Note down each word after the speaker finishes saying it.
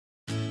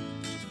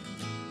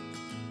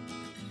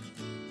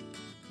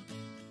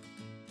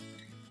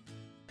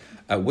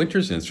At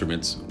Winters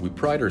Instruments, we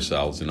pride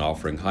ourselves in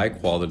offering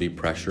high-quality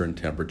pressure and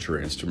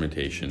temperature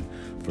instrumentation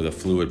for the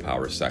fluid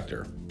power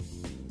sector.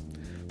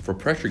 For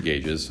pressure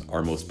gauges,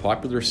 our most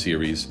popular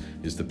series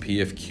is the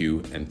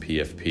PFQ and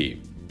PFP.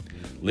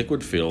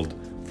 Liquid-filled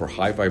for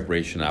high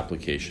vibration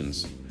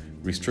applications,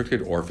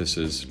 restricted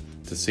orifices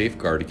to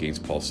safeguard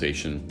against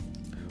pulsation,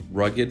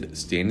 rugged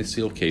stainless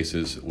steel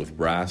cases with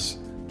brass,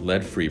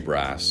 lead-free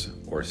brass,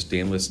 or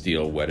stainless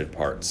steel wetted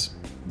parts.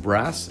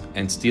 Brass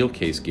and steel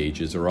case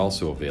gauges are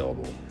also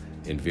available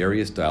in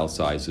various dial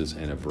sizes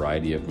and a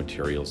variety of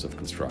materials of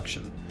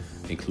construction,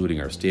 including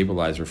our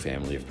stabilizer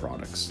family of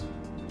products.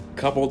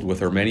 Coupled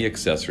with our many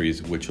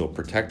accessories which will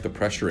protect the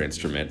pressure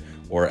instrument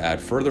or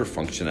add further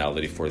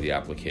functionality for the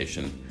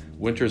application,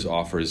 Winters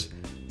offers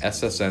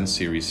SSN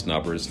series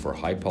snubbers for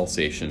high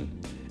pulsation,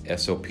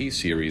 SOP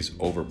series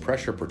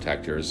overpressure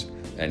protectors,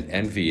 and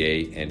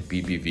NVA and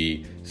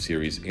BBV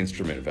series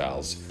instrument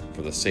valves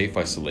for the safe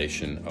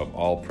isolation of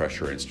all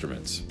pressure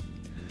instruments.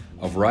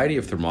 A variety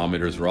of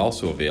thermometers are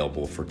also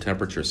available for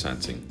temperature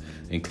sensing,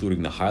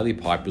 including the highly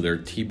popular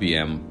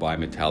TBM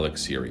bimetallic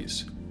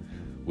series,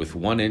 with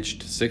 1-inch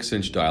to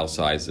 6-inch dial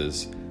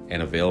sizes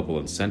and available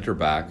in center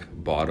back,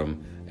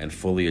 bottom, and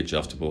fully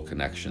adjustable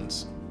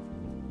connections.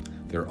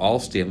 They're all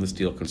stainless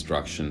steel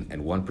construction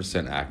and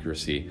 1%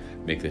 accuracy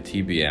make the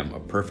TBM a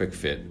perfect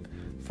fit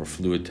for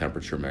fluid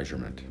temperature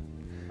measurement.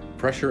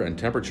 Pressure and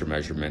temperature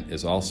measurement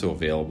is also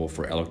available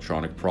for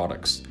electronic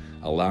products,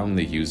 allowing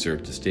the user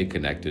to stay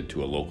connected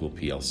to a local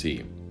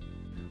PLC.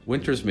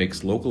 Winters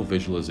makes local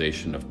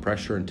visualization of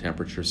pressure and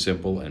temperature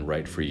simple and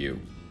right for you.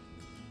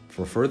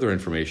 For further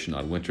information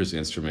on Winters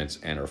Instruments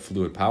and our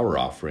fluid power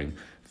offering,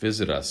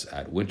 visit us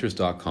at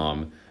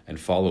winters.com and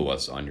follow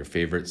us on your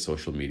favorite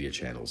social media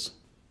channels.